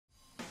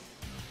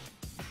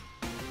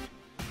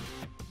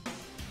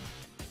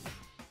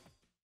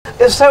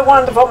It's so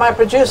wonderful. My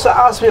producer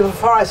asked me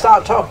before I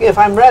start talking if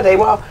I'm ready.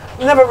 Well,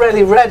 I'm never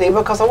really ready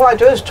because all I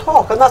do is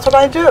talk, and that's what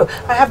I do.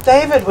 I have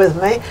David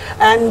with me,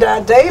 and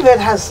David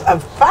has a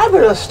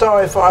fabulous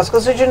story for us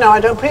because, as you know, I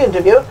don't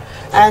pre-interview.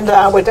 And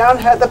we're down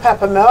here at the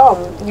pepper mill.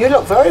 And you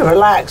look very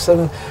relaxed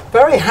and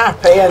very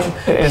happy. And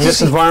in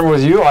this environment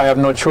with you, I have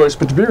no choice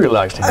but to be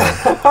relaxed.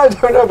 I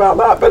don't know about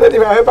that, but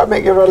anyway, I hope I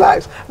make you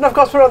relax. And of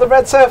course, we're on the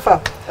red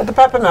sofa at the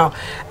pepper mill.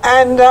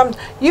 And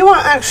you are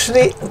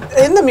actually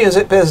in the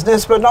music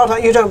business, but not.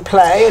 You don't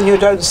play and you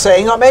don't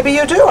sing, or maybe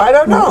you do. I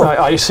don't know.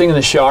 I sing in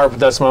the shower, but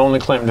that's my only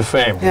claim to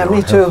fame. Yeah,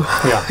 me too.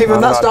 Yeah, even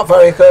that's not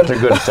very good. They're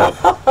good at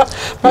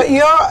that. But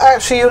you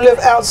live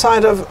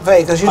outside of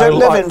Vegas. You don't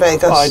live in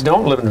Vegas. I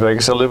don't live in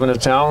Vegas. I live in a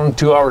town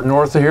 2 hours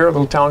north of here, a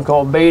little town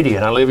called Beatty,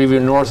 and I live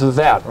even north of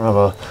that. I have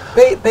a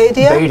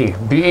Beatty? Beatty,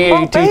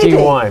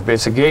 B-E-A-T-T-Y.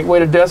 It's a gateway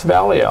to Death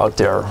Valley out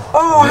there.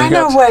 Oh, I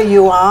know where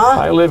you are.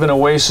 I live in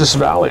Oasis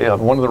Valley,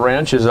 one of the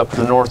ranches up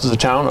to the north of the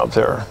town up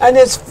there. And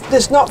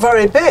it's not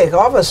very big,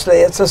 obviously.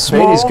 It's a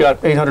small... Beatty's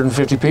got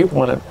 850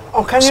 people in it.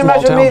 Oh, can you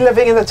imagine me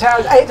living in the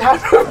town,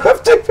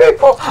 850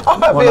 people? Oh,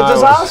 that'd be a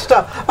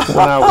disaster.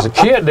 When I was a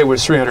kid, there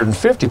was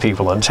 350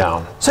 people in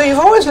town. So you've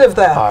always lived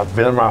there? I've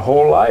been there my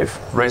whole life.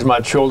 Raised my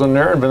children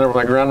there and been there with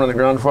my grandmother,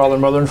 grandfather,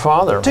 mother, and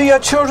father. Do your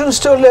children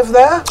still live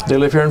there? They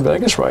live here in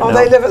Vegas right now. Oh,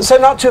 they live, so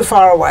not too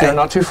far away? They're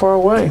not too far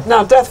away.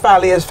 Now, Death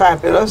Valley is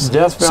fabulous.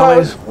 Death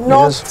Valley So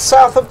north,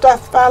 south of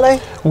Death Valley?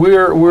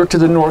 We're to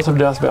the north of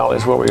Death Valley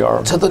is where we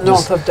are. To the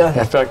north of Death.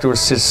 In fact,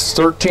 it's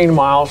 13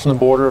 miles from the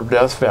border of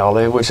Death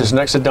Valley, which is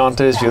next to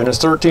Dante's View, and it's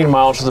 13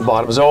 miles to the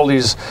bottom. There's all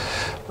these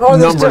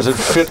numbers that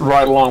fit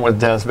right along with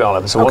Death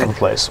Valley. It's a wonderful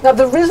place. Now,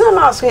 the reason I'm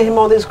asking him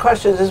all these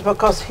questions is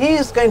because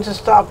he's going to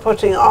start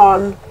putting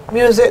on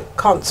music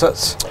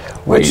concerts,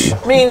 which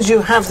means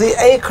you have the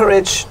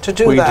acreage to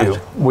do that. We do.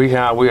 We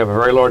have a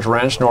very large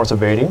ranch north of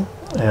Beatty,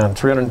 and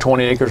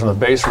 320 acres on the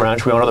base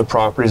ranch. We own other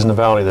properties in the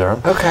valley there.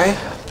 Okay.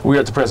 We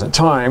are at the present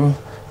time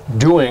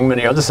doing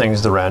many other things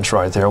at the ranch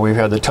right there. We've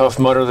had the Tough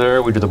Mudder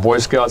there. We do the Boy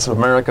Scouts of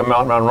America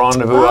Mountain Run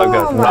Rendezvous. Oh, I've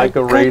got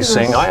NIKA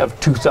Racing. I have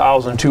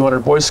 2,200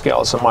 Boy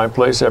Scouts at my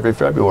place every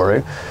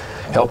February,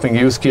 helping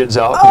youth kids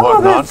out and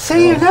whatnot.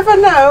 See, you never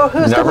know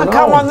who's going to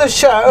come on the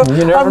show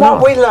and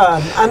what we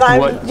learn. And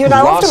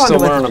lots to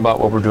learn about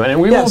what we're doing. And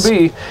we will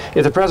be,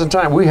 at the present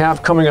time, we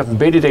have coming up the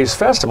Beatty Days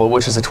Festival,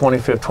 which is the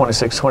 25th,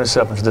 26th,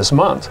 27th of this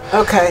month.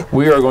 Okay.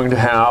 We are going to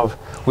have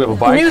a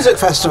bike music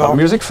festival. A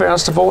music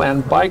festival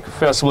and bike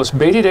festival. It's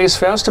Beatty Days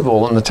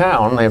Festival in the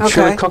town. They have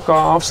chili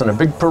cook-offs and a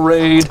big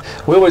parade.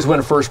 We always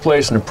win first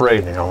place in the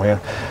parade. You know, we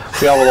have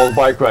all those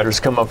bike riders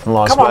come up from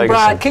Las Vegas. Come on,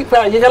 Brian, keep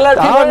going. You got to let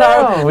people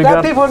know.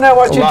 Let people know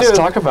what you do. Let's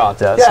talk about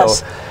that.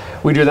 Yes. So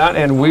we do that,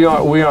 and we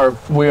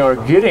are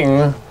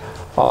getting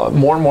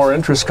more and more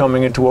interest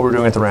coming into what we're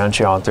doing at the ranch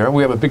out there.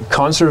 We have a big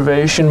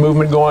conservation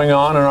movement going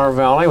on in our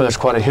valley. There's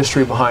quite a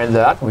history behind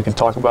that. We can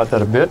talk about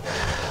that a bit.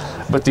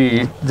 But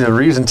the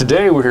reason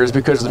today we're here is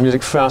because of the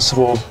music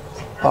festival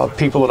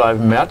people that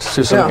I've met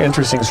through some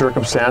interesting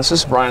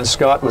circumstances. Brian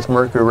Scott with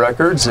Mercury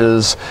Records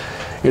is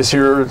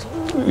here,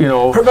 you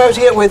know,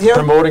 promoting it with you.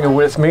 Promoting it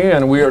with me,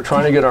 and we are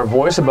trying to get our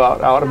voice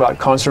out about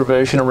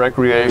conservation and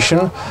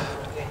recreation.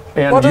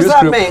 And what does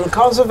that mean?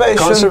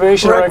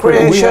 Conservation,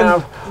 recreation. We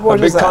have a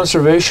big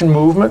conservation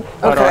movement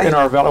in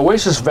our valley.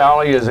 Oasis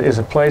Valley is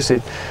a place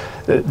that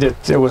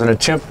there was an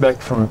attempt back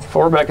as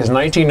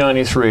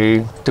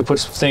 1993 to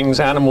put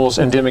animals,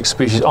 endemic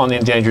species on the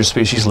endangered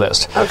species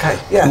list. Okay,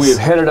 yes. We have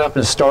headed up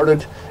and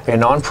started a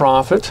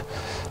nonprofit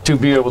to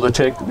be able to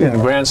take in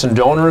grants and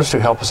donors to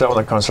help us out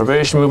with the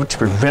conservation movement, to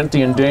prevent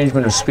the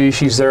endangerment of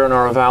species there in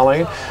our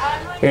valley,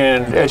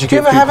 and educate people. Do you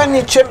ever have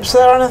any chimps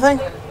there or anything?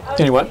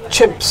 Any what?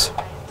 Chimps.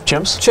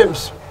 Chimps?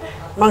 Chimps.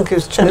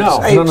 Monkeys, chimps,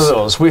 no, apes. None of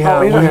those. We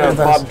have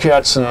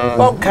bobcats and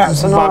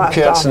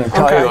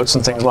coyotes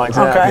and things like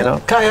that. Okay. You know?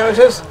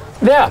 Coyotes?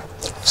 Yeah.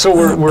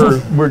 So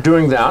we're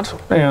doing that,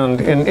 and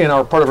in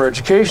our part of our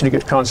education to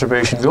get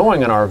conservation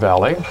going in our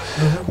valley,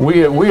 we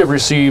have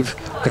received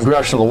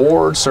congressional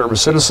awards,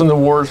 service citizen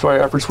awards by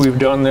efforts we've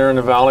done there in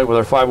the valley with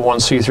our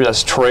 501c3.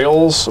 That's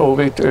Trails,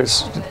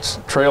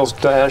 Trails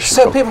Dash.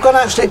 So people can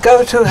actually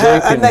go to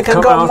her and they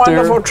can go on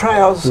wonderful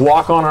trails.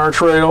 Walk on our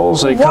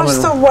trails. What's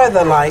the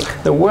weather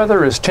like? The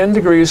weather is 10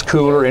 degrees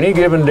cooler any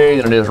given day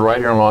than it is right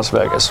here in Las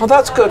Vegas. Well,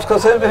 that's good,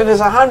 because if it's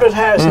 100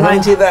 here, it's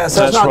 90 there,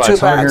 so it's not too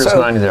bad. 100 here, it's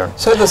 90 there.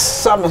 So the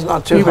summer's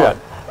not too hot.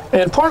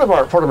 And part of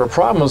our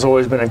problem has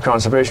always been in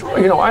conservation.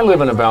 You know, I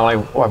live in a valley.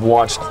 I've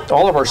watched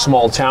all of our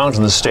small towns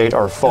in the state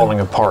are falling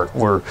apart.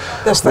 We're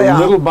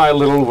little by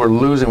little we're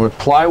losing. We're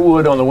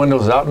plywood on the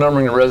windows,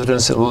 outnumbering the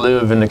residents that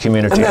live in the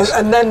communities.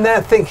 And then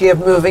they're thinking of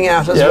moving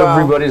out as well.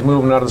 Everybody's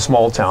moving out of the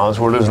small towns.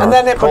 We're losing our culture.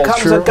 And then it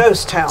becomes a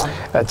ghost town.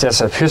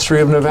 That's a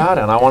history of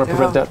Nevada, and I want to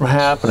prevent that from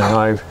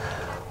happening.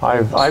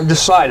 I've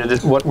decided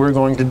that what we're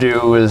going to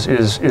do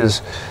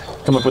is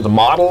come up with a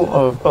model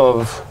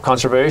of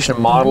conservation, a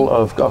model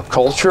of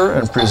culture,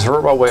 and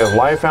preserve our way of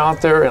life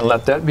out there, and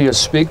let that be a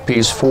speak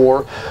piece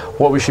for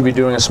what we should be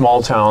doing in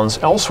small towns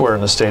elsewhere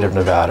in the state of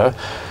Nevada.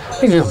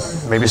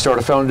 Maybe start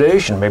a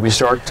foundation, maybe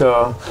start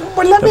well,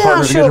 let me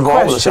ask you a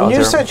question.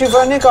 You said you've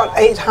only got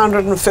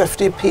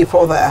 850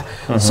 people there.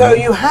 So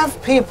you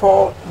have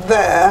people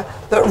there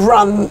that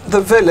run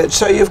the village.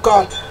 So you've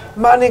got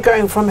money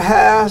going from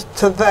here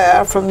to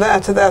there, from there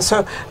to there.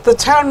 So the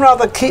town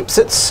rather keeps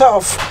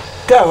itself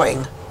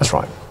going. That's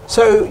right.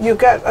 So you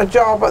get a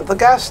job at the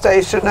gas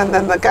station, and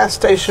then the gas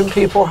station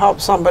people help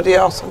somebody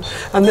else,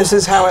 and this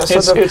is how it's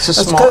sort of. It's a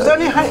small. Because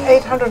only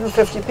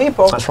 850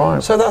 people. That's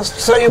right.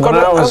 So you've got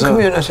a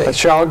community. A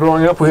child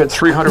growing up, we had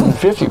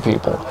 350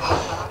 people,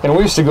 and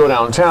we used to go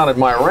downtown at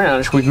my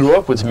ranch. We grew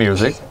up with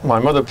music. My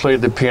mother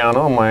played the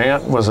piano. My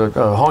aunt was a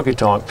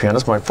honky-tonk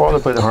pianist. My father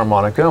played the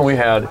harmonica, and we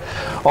had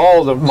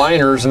all the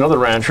miners and other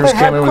ranchers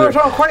came in with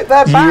quite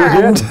that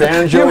band. You did.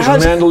 Banjos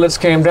and mandolins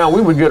came down.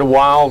 We would get a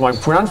wild. My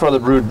grandfather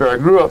brewed beer. I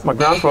grew up. My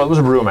grandfather was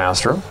a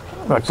brewmaster,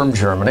 like from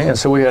Germany, and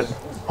so we had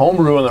home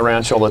brew on the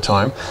ranch all the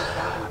time.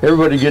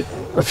 Everybody get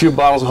a few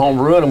bottles of home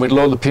brew, and we'd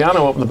load the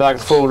piano up in the back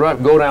of the four-wheel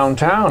drive, go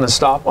downtown and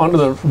stop under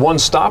the one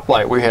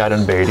stoplight we had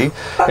in Beatty,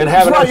 and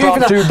have an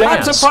impromptu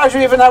dance. I'm surprised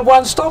you even had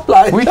one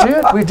stoplight. We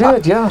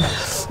did, yeah.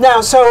 Now,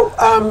 so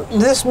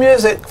this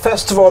music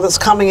festival that's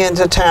coming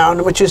into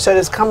town, which you said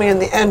is coming in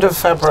the end of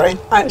February.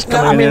 It's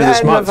coming in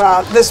this month.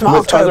 This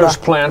month, with others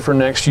planned for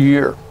next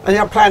year. And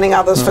you're planning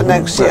others for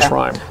next year. That's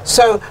right.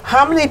 So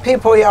how many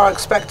people you are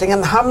expecting,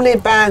 and how many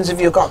bands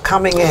have you got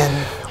coming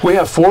in? We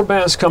have 4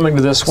 bands coming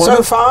to this one.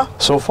 So far?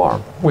 So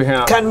far. We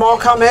have. Can more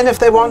come in if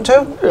they want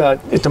to?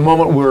 At the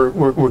moment,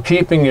 we're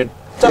keeping it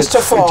just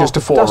to 4. Just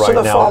to 4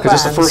 right now,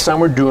 because it's the first time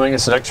we're doing it.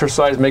 It's an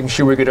exercise, making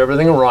sure we get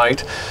everything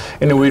right,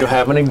 and that we don't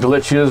have any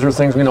glitches or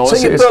things. So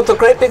you built a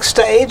great big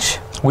stage.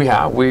 We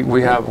have.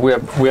 We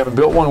haven't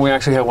built one. We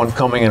actually have one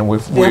coming in. We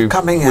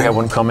have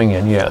one coming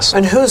in. Yes.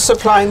 And who's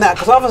supplying that?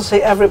 Because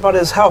obviously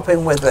everybody's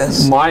helping with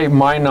this. My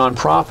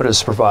nonprofit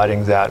is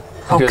providing that.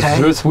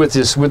 Because with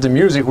the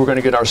music, we're going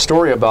to get our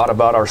story about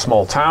our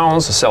small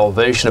towns, the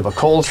salvation of a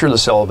culture, the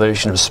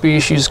salvation of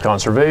species,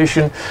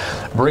 conservation,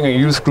 bringing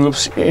youth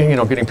groups in,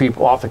 getting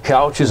people off the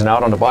couches and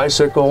out on the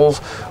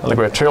bicycles, on the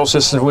great trail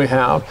systems we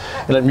have,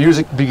 and let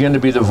music begin to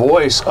be the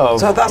voice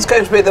of. So that's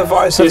going to be the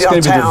voice of your town.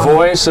 It's going to be the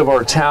voice of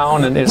our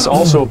town, and it's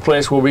also a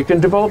place where we can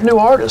develop new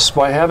artists.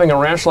 By having a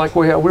ranch like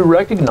we have, we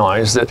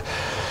recognize that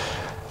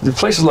the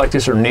places like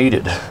this are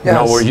needed,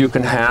 where you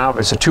can have,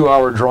 it's a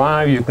 2-hour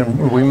drive,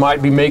 we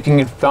might be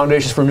making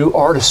foundations for new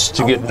artists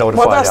to get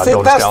notified out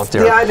there. That's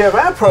the idea of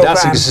our program.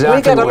 That's exactly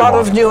we get a lot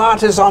of new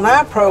artists on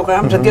our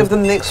program to give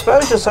them the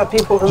exposure so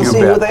people can see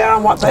who they are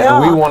and what they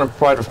are. We want to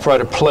try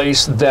to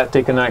place that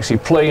they can actually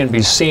play and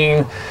be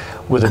seen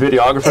with the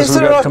videographers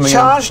we've got coming in. Is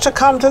there a charge to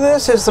come to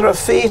this? Is there a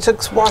fee to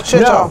watch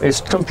it? No,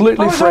 it's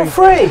completely free. It's all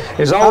free.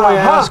 It's all we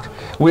ask.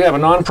 We have a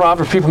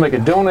nonprofit. People make a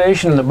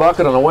donation in the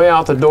bucket on the way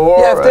out the door.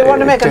 Yeah, if they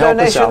want to make a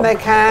donation, they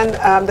can.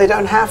 They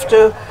don't have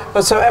to.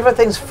 But so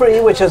everything's free,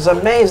 which is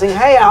amazing.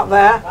 Hey, out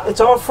there, it's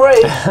all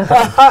free. I've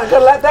got to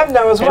let them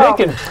know as well.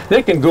 And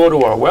they can go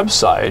to our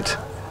website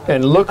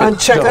and look at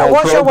check out.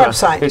 What's your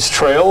website? It's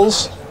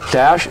trails-ov.org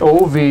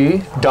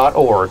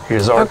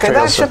is our trail.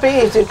 That should be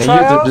easy.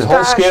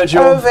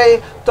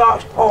 Trails-ov.org.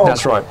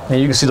 That's right. And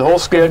you can see the whole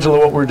schedule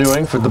of what we're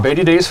doing for the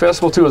Beatty Days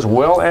Festival too, as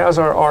well as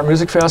our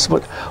music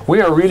festival.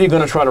 We are really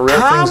going to try to rev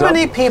things up. How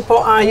many people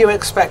are you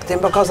expecting?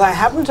 Because I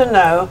happen to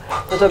know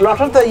that a lot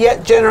of the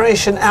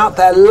generation out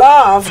there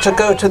love to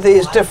go to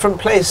these different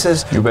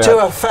places to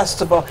a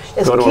festival.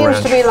 It seems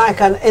to be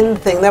like an in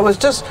thing. There was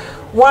just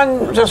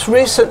one just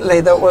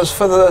recently that was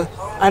for the,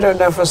 I don't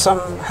know, for some,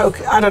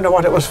 I don't know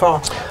what it was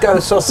for,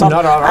 ghosts or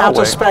something,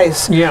 outer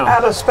space. Yeah.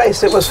 Outer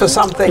space, it was for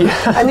something.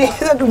 Yeah. And you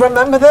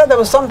remember that? There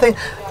was something,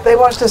 they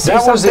wanted to see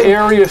something. That was the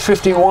Area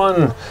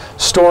 51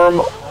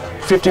 Storm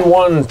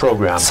 51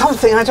 program.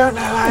 Something, I don't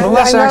know. Well,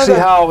 that's actually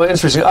how,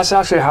 interesting, that's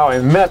actually how I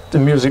met the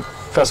music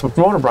festival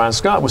promoter, Brian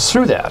Scott, was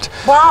through that.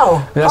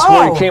 Wow. And that's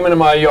when he came into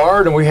my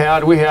yard, and we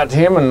had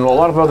him and a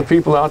lot of other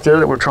people out there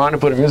that were trying to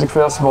put a music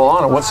festival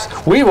on. And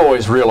we've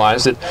always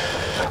realized that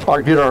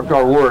get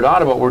our word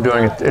out about what we're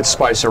doing at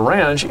Spicer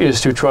Ranch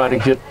is to try to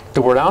get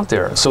the word out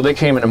there. So they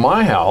came into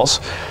my house,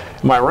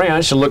 my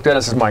ranch, and looked at it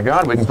and said, my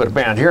God, we can put a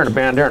band here and a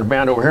band there and a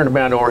band over here and a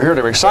band over here.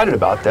 They were excited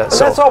about that.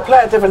 But let's all play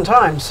at different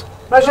times.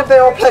 Imagine if they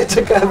all played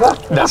together.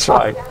 That's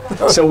right.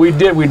 So we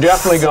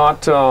definitely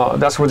got,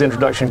 that's where the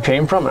introduction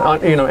came from.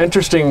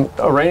 Interesting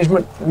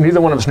arrangement.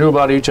 Neither one of us knew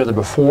about each other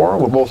before.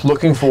 We're both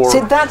looking for. See,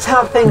 that's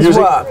how things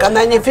work. And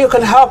then if you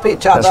can help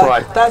each other, that's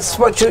right. That's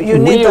what you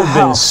need the help. We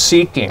have been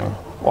seeking.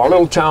 Our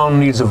little town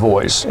needs a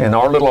voice, and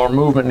our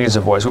movement needs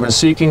a voice. We've been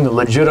seeking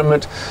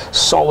legitimate,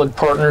 solid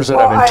partners that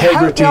have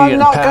integrity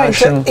and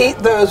passion. I hope you're not going to eat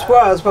those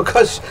words,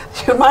 because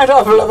you might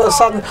all of a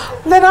sudden.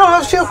 Then I'll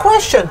ask you a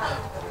question.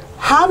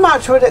 How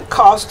much would it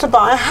cost to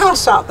buy a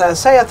house out there?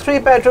 Say a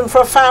 3-bedroom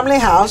for a family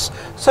house.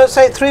 So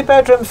say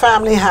 3-bedroom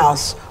family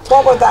house.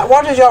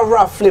 What is your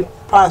roughly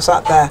price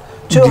out there?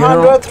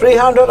 200,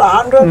 300,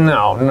 100?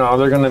 No,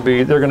 they're going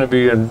to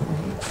be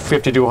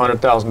 $50,000 to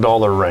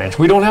 $100,000 range.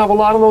 We don't have a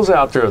lot of those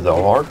out there,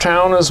 though. Our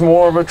town is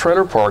more of a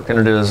trailer park than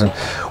it is, and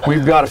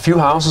we've got a few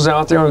houses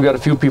out there, and we've got a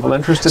few people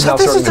interested. So now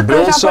this starting is a to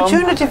build great some.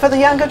 opportunity for the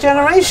younger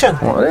generation.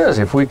 Well, it is.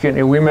 If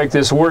we make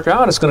this work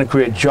out, it's going to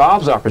create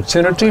jobs,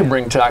 opportunity,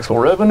 bring taxable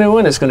revenue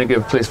in. It's going to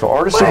give a place for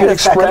artists to Wait get a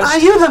second. expressed. Are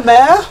you the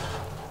mayor?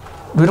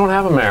 We don't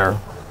have a mayor.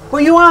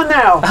 Well, you are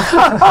now.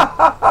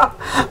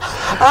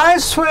 I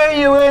swear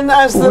you in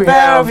as the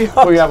mayor of your...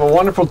 We have a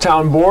wonderful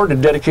town board of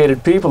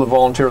dedicated people that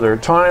volunteer their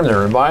time.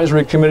 They're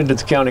advisory committed to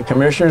the county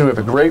commissioners. We have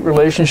a great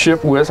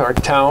relationship with our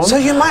town. So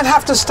you might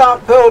have to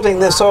start building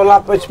this all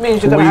up, which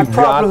means you're going to have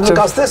problems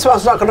because this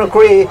one's not going to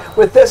agree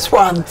with this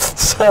one.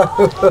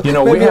 So you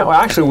know,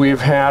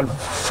 we've had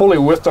fully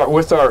with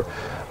our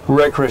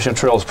Recreation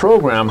Trails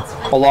program,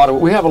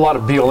 we have a lot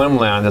of BLM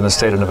land in the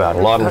state of Nevada,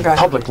 a lot of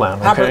public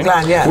land. Public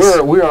land, yes.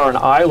 We are an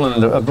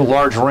island of a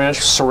large ranch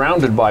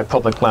surrounded by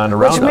public land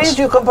around us. Which means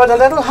you can put a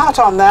little hut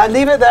on there,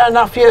 leave it there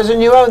enough years,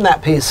 and you own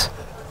that piece.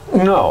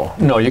 No,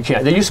 you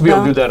can't. They used to be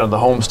able to do that on the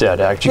Homestead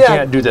Act. You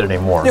can't do that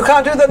anymore. You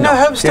can't do that? No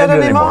Homestead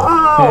anymore?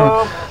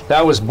 Oh.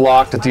 That was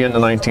blocked at the end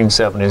of the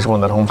 1970s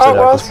when that Homestead Act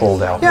was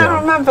pulled out. Yeah, I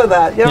remember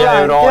that. You're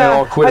right. It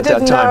all quit at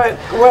that time. I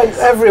didn't know it went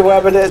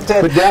everywhere, but it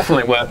did. But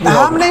definitely went.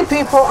 How many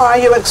people are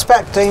you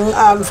expecting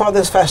for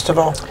this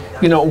festival?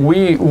 You know,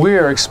 we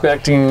are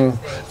expecting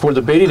for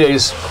the Beatty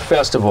Days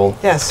Festival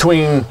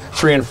between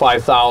 3,000 and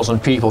 5,000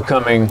 people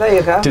coming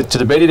to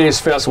the Beatty Days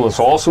Festival. It's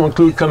also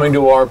include coming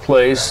to our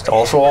place.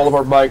 Also, all of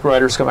our bike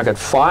riders come. I got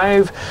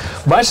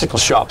 5 bicycle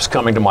shops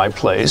coming to my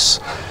place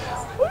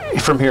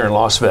from here in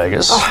Las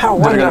Vegas. Oh, how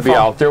wonderful. They're going to be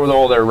out there with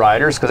all their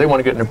riders because they want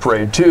to get in the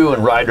parade too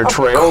and ride their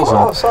trails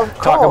and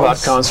talk about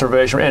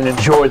conservation and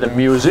enjoy the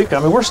music. I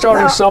mean, we're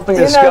starting something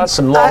that's got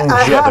some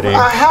longevity.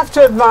 I have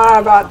to admire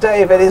about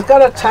David. He's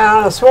got a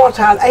town, a small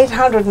town,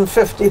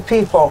 850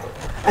 people,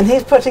 and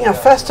he's putting a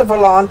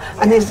festival on,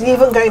 and he's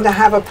even going to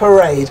have a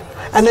parade.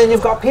 And then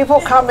you've got people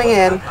coming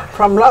in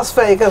from Las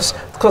Vegas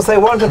because they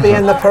want to be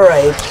in the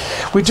parade.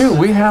 We do.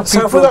 We have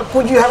people. So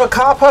would you have a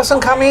car person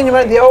come in? You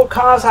mean the old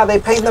cars, how they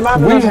paint them up?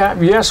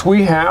 Yes,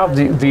 we have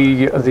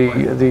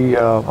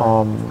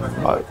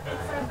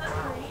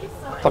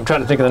I'm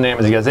trying to think of the name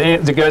of the guys.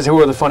 The guys who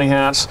wear the funny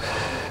hats.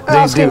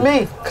 Asking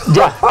me.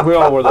 Yeah, we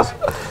all wear those.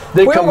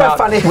 They come out.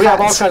 We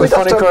have all kinds of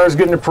funny cars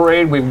getting the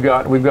parade. We've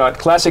got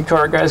classic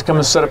car guys come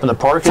and set up in the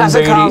parking.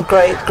 Classic cars,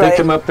 great. They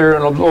come up there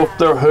and open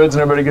their hoods,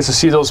 and everybody gets to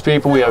see those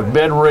people. We have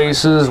bed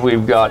races.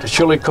 We've got a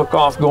chili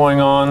cook-off going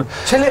on.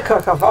 Chili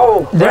cook-off.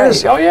 Oh,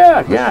 great. Oh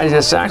yeah.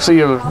 It's actually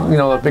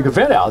a big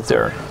event out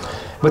there.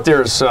 But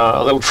there's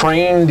a little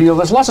train deal.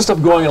 There's lots of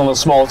stuff going on in a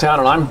small town,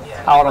 and I'm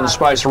out on the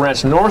Spicer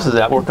Ranch north of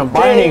that. We're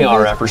combining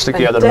our efforts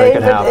together to make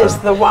it happen. David is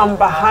the one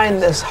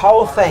behind this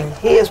whole thing.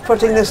 He is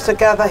putting this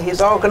together. He's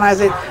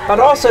organizing,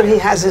 but also he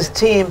has his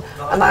team,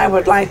 and I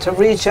would like to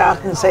reach out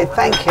and say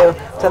thank you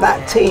to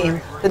that team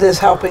that is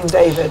helping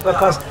David,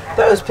 because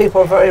those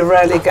people very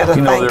rarely get a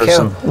thank you. There's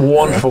some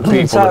wonderful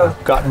people that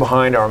have gotten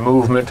behind our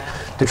movement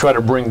to try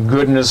to bring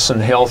goodness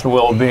and health and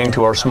well-being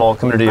to our small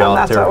community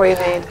out there. That's what we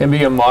need. And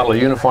be a model,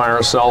 unify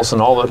ourselves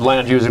and all the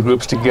land user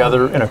groups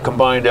together in a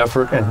combined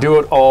effort and do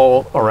it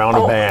all around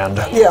a band.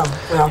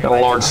 On a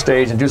large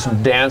stage and do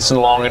some dancing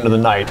along into the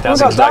night.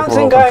 That's exactly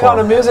what we're dancing going on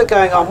and music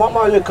going on. What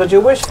more could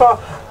you wish for?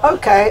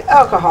 Okay,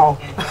 alcohol.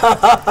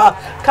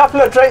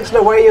 Couple of drinks and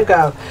away you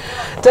go.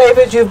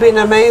 David, you've been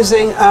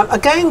amazing.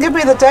 Again, give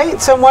me the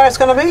dates and where it's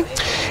going to be.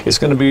 It's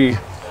going to be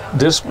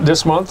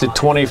this month, the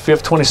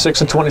 25th, 26th,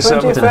 and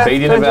 27th in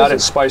Beatty, Nevada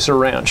at Spicer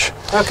Ranch.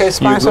 Okay,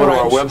 Spicer Ranch. You go to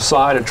our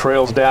website at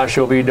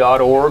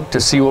trails-ov.org to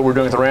see what we're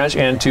doing at the ranch,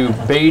 and to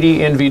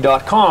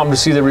beattynv.com to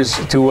see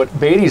what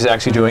Beatty's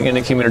actually doing in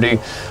the community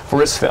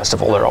for its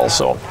festival there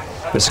also.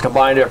 It's a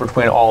combined effort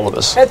between all of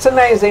us. It's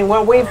amazing.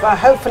 Well, we've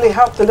hopefully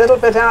helped a little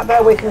bit out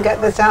there. We can get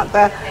this out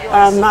there.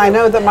 I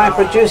know that my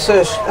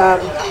producer,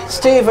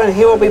 Stephen,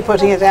 he will be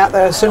putting it out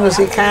there as soon as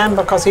he can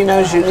because he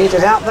knows you need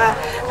it out there.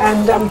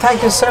 And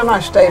thank you so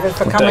much, David,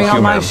 for coming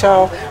on my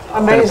show.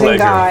 Amazing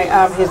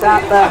guy. He's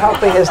out there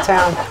helping his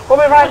town. We'll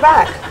be right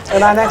back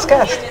with our next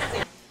guest.